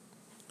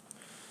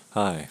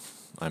Hi,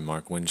 I'm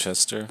Mark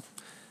Winchester,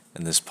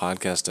 and this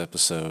podcast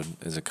episode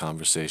is a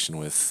conversation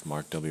with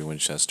Mark W.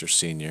 Winchester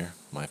Sr.,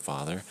 my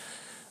father,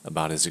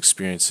 about his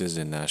experiences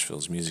in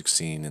Nashville's music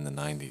scene in the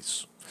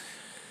 90s.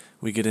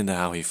 We get into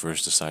how he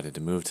first decided to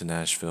move to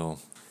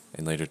Nashville,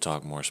 and later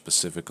talk more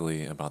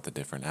specifically about the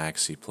different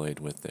acts he played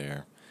with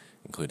there,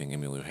 including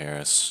Emmylou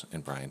Harris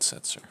and Brian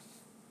Setzer.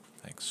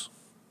 Thanks.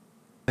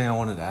 The thing I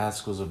wanted to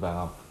ask was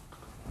about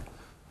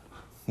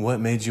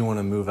what made you want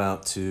to move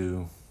out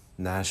to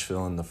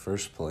Nashville in the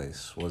first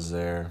place? Was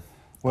there...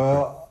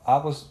 Well,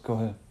 Go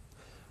ahead.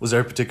 Was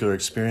there a particular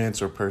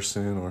experience or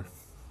person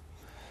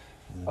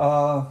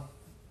or...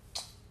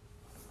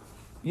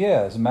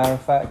 Yeah, as a matter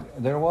of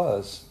fact, there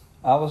was.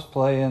 I was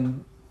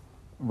playing,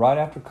 right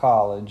after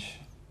college,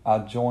 I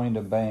joined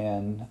a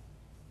band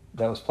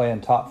that was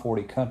playing top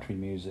 40 country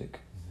music.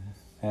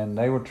 Mm-hmm. And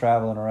they were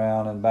traveling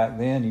around, and back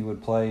then you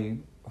would play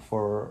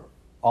for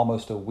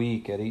almost a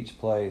week at each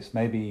place,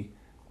 maybe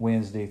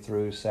Wednesday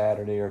through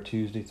Saturday or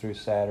Tuesday through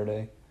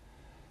Saturday.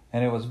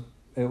 And it was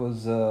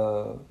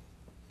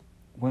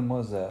when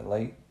was that?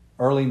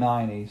 Early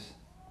 90s.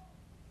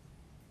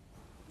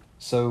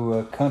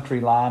 So country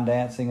line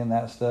dancing and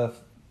that stuff,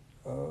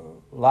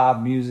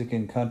 live music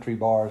in country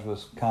bars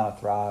was kind of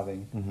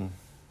thriving. Mm-hmm.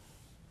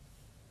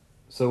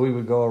 So we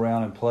would go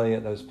around and play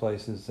at those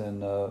places,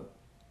 and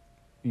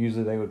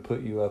usually they would put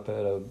you up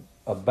at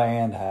a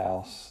band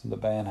house. The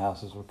band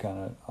houses were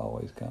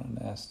always kind of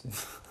nasty.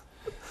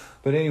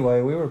 But anyway,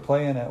 we were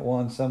playing at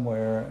one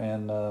somewhere,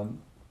 and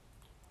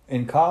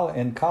in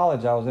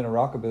college I was in a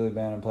rockabilly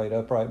band and played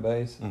upright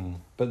bass. Mm-hmm.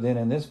 But then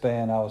in this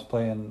band I was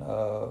playing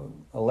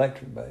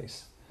electric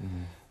bass.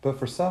 Mm-hmm. But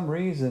for some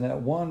reason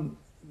at one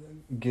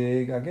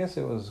gig, I guess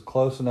it was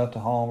close enough to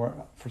home,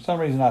 or for some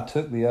reason I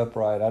took the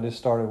upright. I just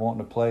started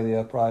wanting to play the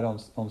upright on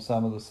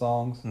some of the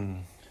songs. Mm-hmm.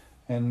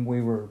 And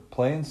we were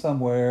playing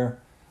somewhere,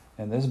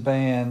 and this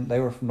band, they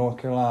were from North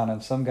Carolina,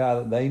 and some guy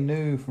that they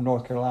knew from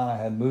North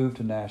Carolina had moved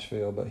to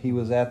Nashville, but he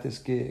was at this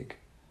gig.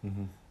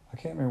 Mm-hmm. I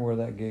can't remember where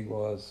that gig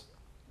was.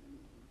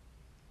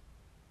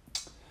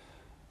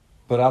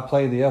 But I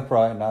played the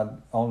upright,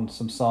 and on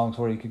some songs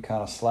where you could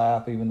kind of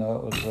slap, even though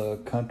it was a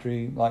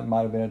country, like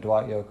might have been a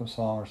Dwight Yoakam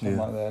song or something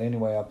like that.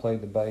 Anyway, I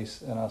played the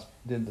bass, and I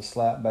did the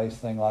slap bass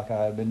thing like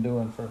I had been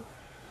doing for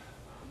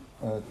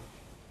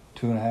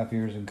 2.5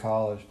 years in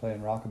college,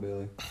 playing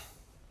rockabilly.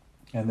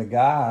 And the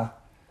guy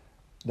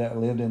that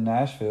lived in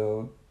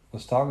Nashville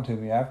was talking to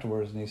me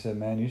afterwards, and he said,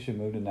 "Man, you should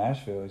move to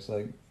Nashville." He's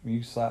like,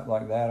 "You slap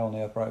like that on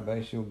the upright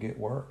bass, you'll get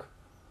work."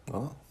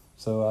 Oh.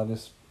 So I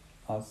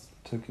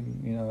took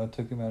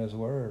him at his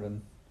word,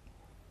 and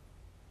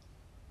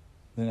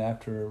then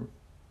after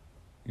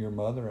your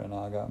mother and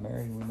I got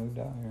married, we moved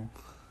out here.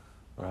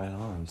 Right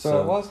on.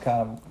 So it was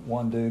kind of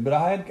one dude, but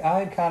I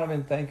had kind of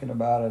been thinking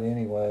about it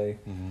anyway.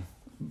 Mm-hmm.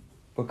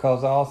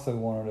 Because I also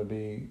wanted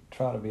to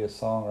try to be a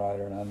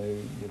songwriter, and I knew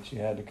that you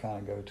had to kind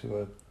of go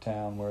to a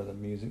town where the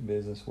music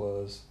business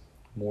was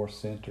more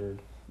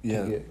centered.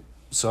 Yeah.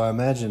 So I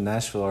imagine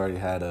Nashville already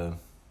had a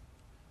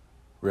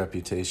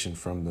reputation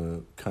from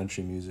the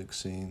country music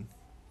scene.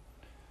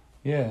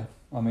 Yeah,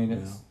 I mean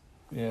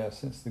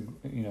since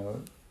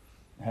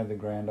had the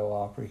Grand Ole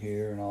Opry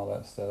here and all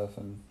that stuff,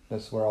 and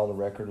that's where all the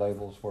record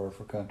labels were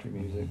for country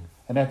music. Mm-hmm.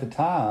 And at the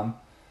time,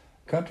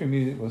 country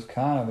music was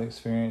kind of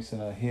experiencing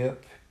a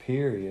hip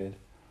period.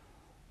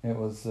 It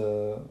was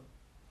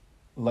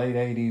late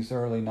 80s,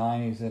 early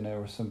 90s, and there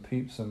were some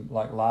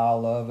like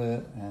Lyle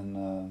Lovett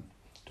and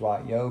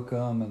Dwight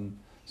Yoakam, and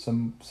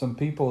some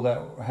people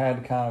that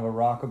had kind of a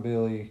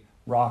rockabilly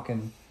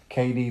rocking,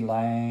 K.D.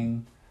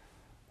 Lang,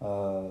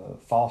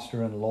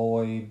 Foster and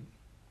Lloyd.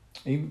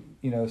 Even,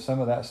 some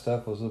of that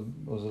stuff was a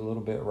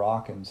little bit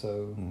rocking,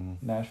 so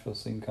Nashville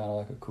seemed kind of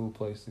like a cool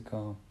place to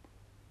come.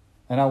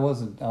 And I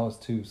was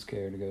too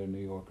scared to go to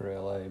New York or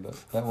L.A., but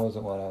that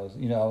wasn't what I was.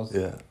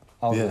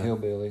 I was a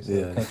hillbilly,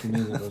 so country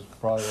music was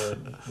probably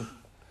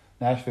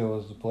Nashville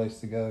was the place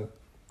to go.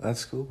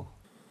 That's cool.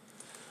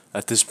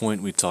 At this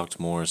point, we talked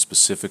more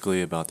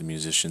specifically about the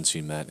musicians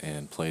he met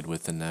and played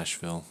with in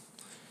Nashville.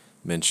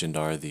 Mentioned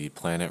are the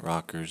Planet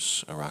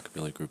Rockers, a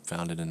rockabilly group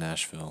founded in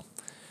Nashville,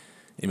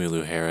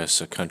 Emmylou Harris,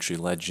 a country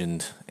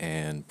legend,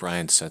 and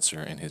Brian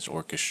Setzer and his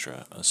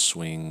orchestra, a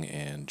swing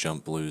and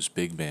jump blues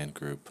big band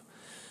group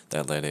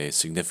that led a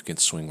significant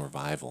swing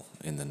revival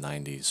in the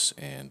 90s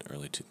and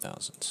early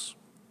 2000s.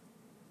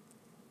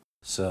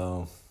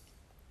 So,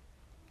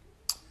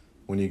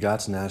 when you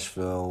got to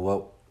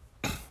Nashville,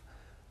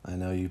 I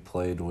know you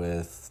played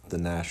with the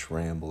Nash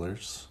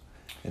Ramblers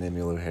and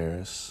Emmylou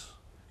Harris.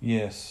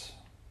 Yes,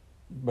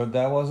 but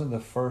that wasn't the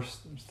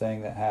first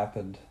thing that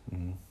happened.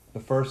 Mm-hmm.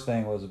 The first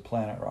thing was the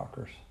Planet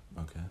Rockers.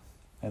 Okay.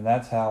 And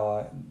that's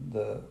how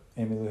the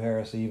Emmylou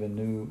Harris even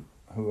knew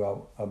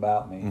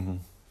about me. Mm-hmm.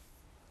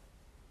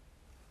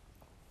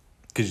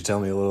 Could you tell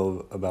me a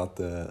little about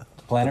the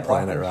Planet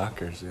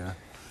Rockers? Yeah.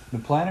 The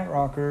Planet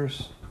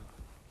Rockers,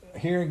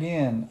 here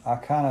again, I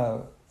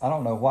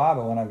don't know why,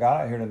 but when I got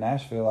out here to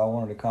Nashville, I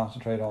wanted to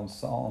concentrate on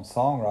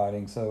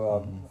songwriting,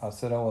 so I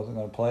said I wasn't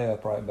going to play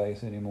upright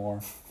bass anymore.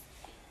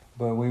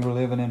 But we were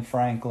living in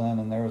Franklin,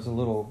 and there was a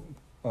little,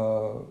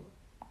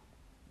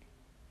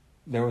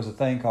 there was a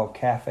thing called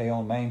Cafe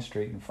on Main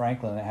Street in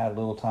Franklin that had a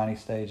little tiny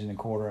stage in the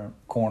corner,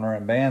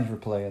 and bands were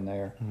playing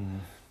there. Mm.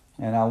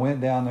 And I went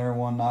down there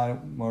one night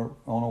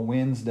on a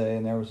Wednesday,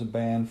 and there was a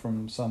band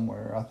from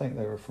somewhere. I think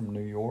they were from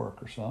New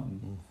York or something.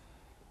 Mm.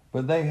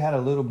 But they had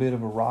a little bit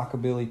of a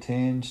rockabilly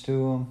tinge to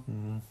them.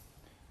 Mm-hmm.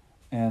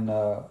 And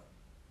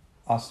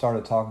I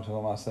started talking to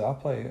them. I said, I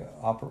play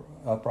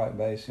upright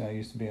bass. I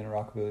used to be in a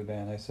rockabilly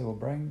band. They said, well,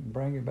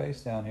 bring your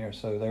bass down here.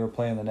 So they were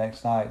playing the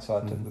next night, so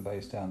I took the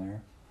bass down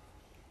there.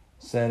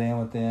 Sat in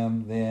with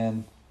them.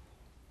 Then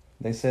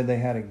they said they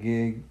had a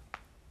gig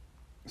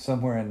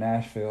somewhere in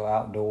Nashville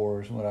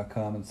outdoors. Would I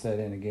come and sat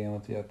in again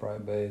with the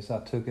upright bass?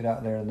 I took it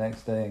out there the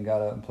next day and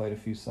got up and played a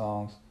few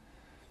songs.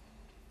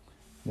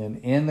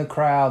 Then in the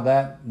crowd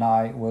that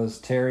night was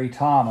Terry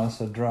Thomas,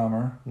 a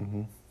drummer,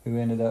 mm-hmm. who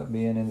ended up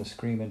being in the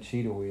Screaming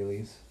Cheetah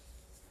Wheelies.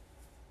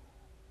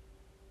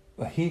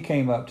 But he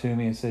came up to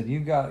me and said, you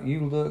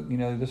look,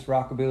 this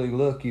rockabilly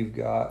look you've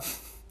got,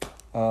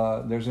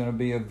 there's going to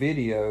be a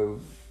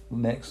video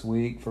next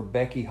week for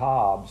Becky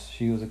Hobbs.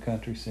 She was a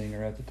country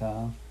singer at the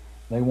time.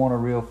 They want a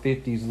real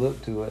 50s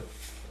look to it.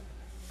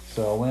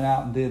 So I went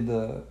out and did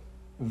the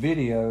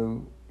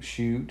video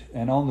shoot,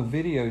 and on the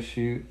video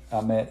shoot,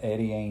 I met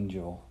Eddie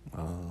Angel.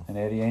 Oh. And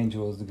Eddie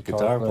Angel is the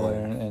guitar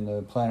player in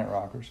the Planet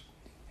Rockers.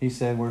 He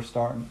said, we're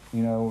starting,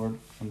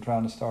 I'm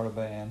trying to start a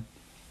band.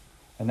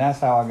 And that's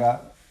how I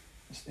got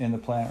in the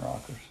Planet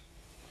Rockers.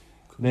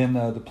 Cool. Then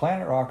the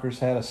Planet Rockers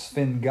had a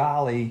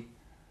Svengali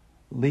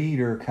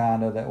leader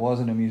kind of that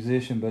wasn't a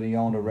musician, but he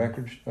owned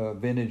a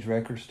vintage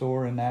record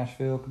store in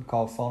Nashville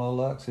called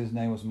Phonolux. His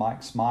name was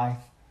Mike Smythe.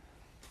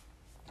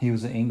 He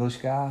was an English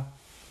guy,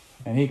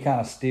 and he kind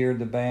of steered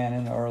the band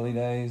in the early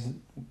days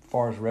as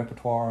far as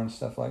repertoire and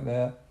stuff like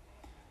that.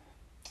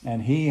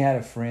 And he had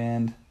a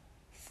friend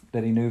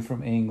that he knew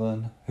from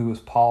England who was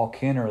Paul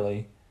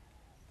Kennerly,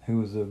 who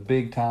was a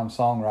big-time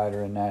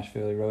songwriter in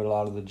Nashville. He wrote a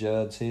lot of the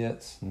Judds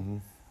hits, mm-hmm.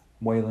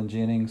 Waylon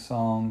Jennings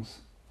songs,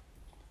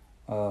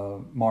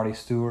 Marty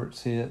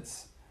Stewart's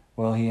hits.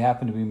 Well, he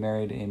happened to be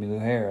married to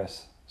Emmylou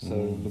Harris.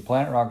 So the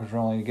Planet Rockers were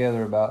only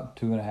together about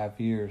 2.5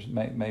 years,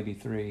 maybe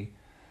 3.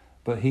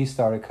 But he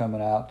started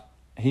coming out.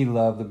 He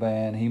loved the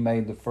band. He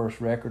made the first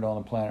record on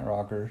the Planet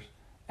Rockers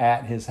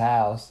at his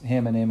house,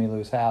 him and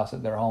Emmylou's house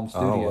at their home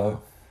studio. Oh,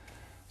 wow.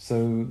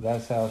 So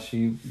that's how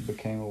she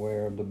became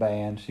aware of the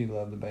band. She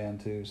loved the band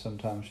too.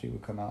 Sometimes she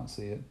would come out and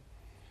see it.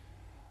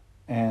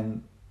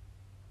 And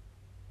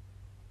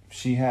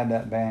she had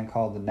that band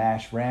called the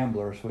Nash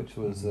Ramblers, which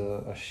was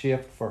a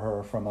shift for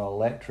her from an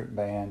electric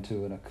band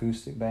to an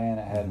acoustic band.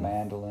 It had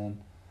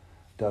mandolin,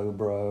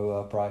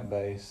 dobro, upright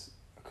bass,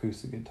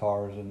 acoustic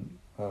guitars, and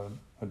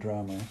a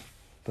drummer.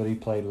 But he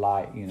played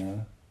light,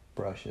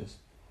 brushes.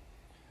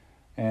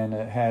 And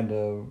it had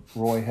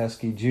Roy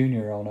Husky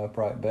Jr. on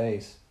upright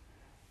bass.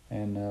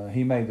 And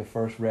he made the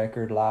first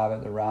record live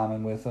at the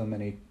Ryman with them,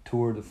 and he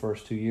toured the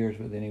first 2 years,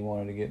 but then he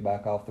wanted to get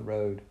back off the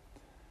road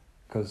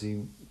because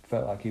he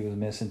felt like he was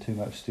missing too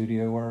much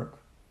studio work.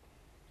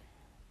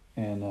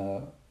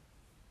 And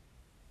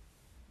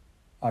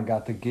I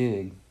got the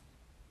gig.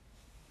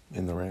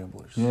 In the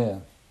Ramblers. Yeah.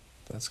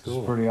 That's cool.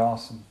 It's pretty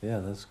awesome. Yeah,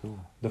 that's cool.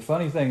 The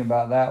funny thing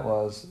about that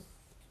was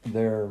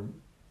her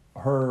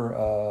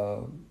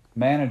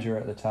manager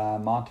at the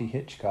time, Monty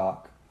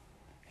Hitchcock,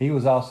 he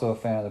was also a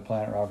fan of the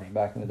Planet Rockers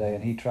back in the day,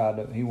 and he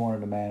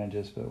wanted to manage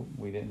us, but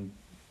we didn't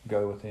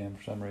go with him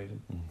for some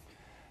reason. Mm.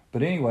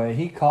 But anyway,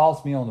 he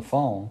calls me on the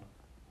phone,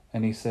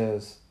 and he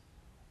says,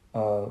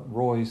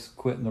 Roy's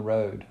quitting the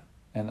road,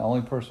 and the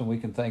only person we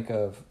can think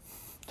of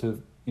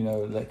to,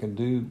 that can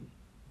do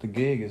the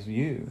gig is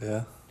you.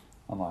 Yeah.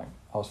 I'm like,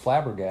 I was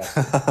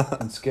flabbergasted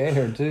and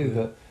scared too,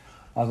 yeah. But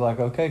I was like,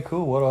 okay,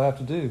 cool, what do I have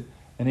to do?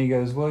 And he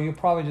goes, well, you'll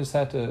probably just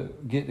have to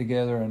get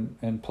together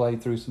and play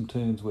through some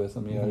tunes with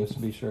them, just to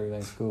be sure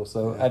everything's cool.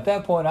 So at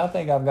that point, I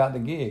think I've got the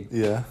gig.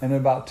 Yeah. And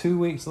about 2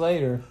 weeks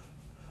later,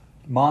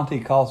 Monty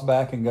calls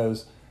back and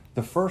goes,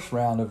 the first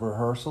round of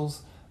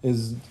rehearsals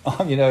is,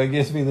 it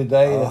gives me the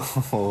day.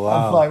 Oh,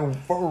 wow. I'm like,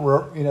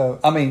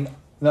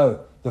 no,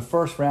 the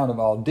first round of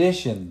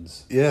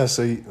auditions. Yeah,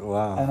 so,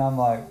 wow. And I'm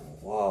like,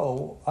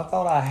 whoa, I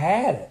thought I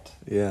had it.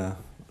 Yeah.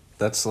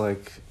 That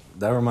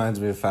reminds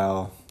me of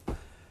how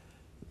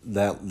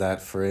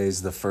that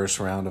phrase, the first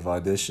round of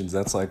auditions,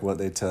 that's like what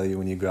they tell you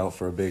when you go out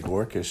for a big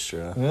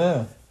orchestra.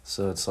 Yeah.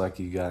 So it's like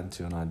you got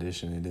into an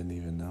audition and didn't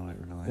even know it,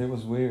 really. It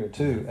was weird,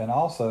 too. And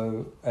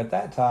also, at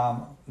that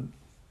time,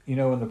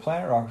 when the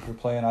Planet Rockers were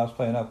playing, I was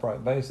playing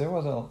upright bass. There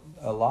wasn't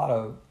a lot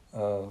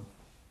of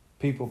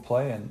people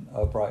playing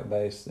upright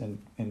bass in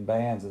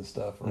bands and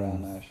stuff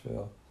around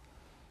Nashville.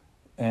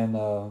 And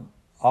all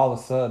of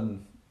a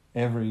sudden,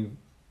 every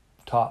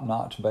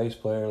top-notch bass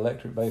player,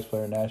 electric bass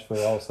player in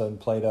Nashville all of a sudden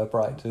played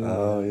upright too.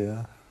 Oh,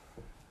 yeah.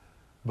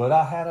 But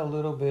I had a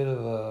little bit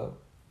of a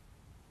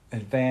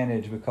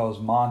advantage because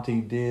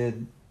Monty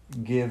did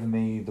give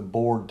me the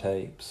board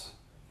tapes.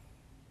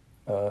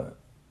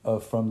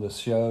 from the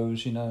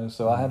shows, you know.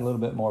 So I had a little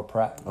bit more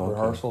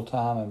rehearsal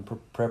time and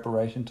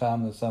preparation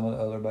time than some of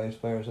the other bass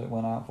players that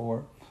went out for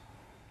it.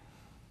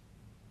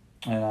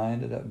 And I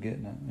ended up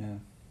getting it, yeah.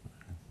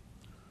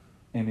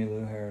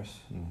 Emmylou Harris,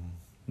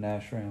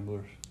 Nash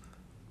Ramblers.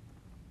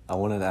 I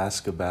wanted to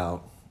ask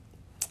about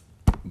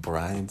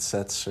Brian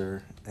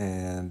Setzer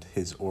and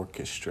his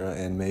orchestra,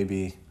 and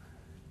maybe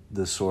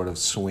the sort of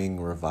swing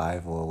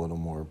revival a little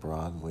more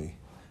broadly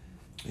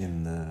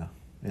in the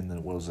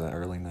what was that,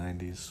 early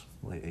 90s,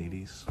 late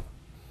 80s?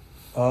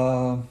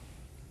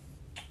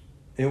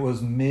 It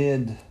was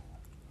mid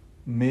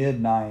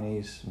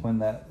 90s when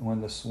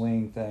the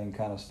swing thing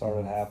kind of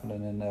started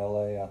happening in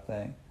LA, I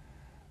think,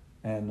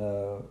 and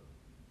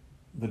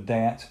the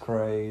dance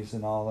craze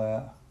and all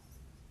that.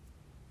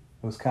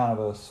 It was kind of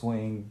a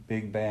swing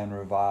big band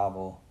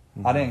revival.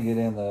 I didn't get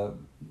in the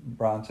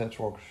Brian Setzer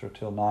Orchestra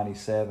till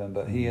 97,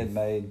 but he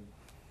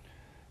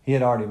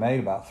had already made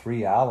about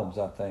 3 albums,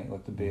 I think,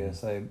 with the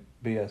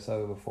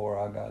BSO before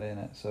I got in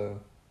it. So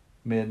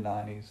mid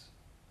 90s.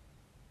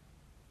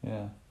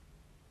 Yeah.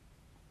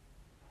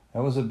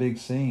 That was a big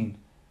scene.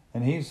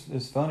 And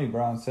it's funny,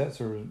 Brian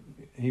Setzer,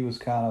 he was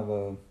kind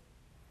of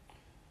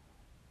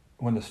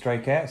when the Stray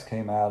Cats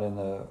came out in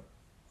the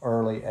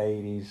early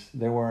 80s,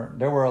 there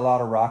were a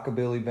lot of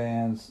rockabilly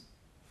bands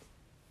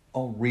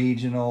on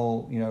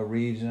regionally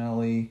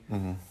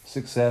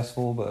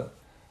successful, but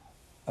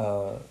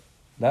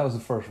that was the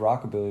first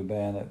rockabilly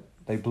band that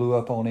they blew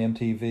up on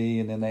MTV,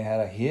 and then they had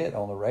a hit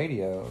on the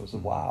radio. It was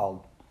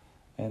wild.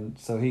 And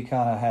so he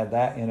kind of had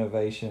that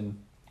innovation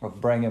of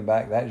bringing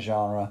back that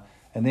genre.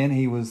 And then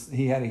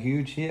he had a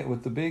huge hit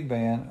with the big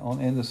band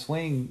in the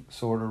swing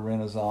sort of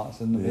renaissance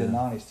in the mid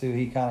 90s too.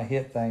 He kind of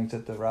hit things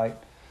at the right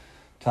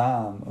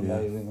time,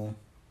 amazingly.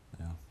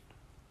 Yeah.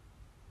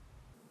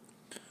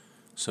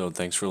 So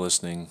thanks for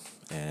listening,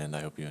 and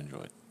I hope you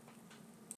enjoyed.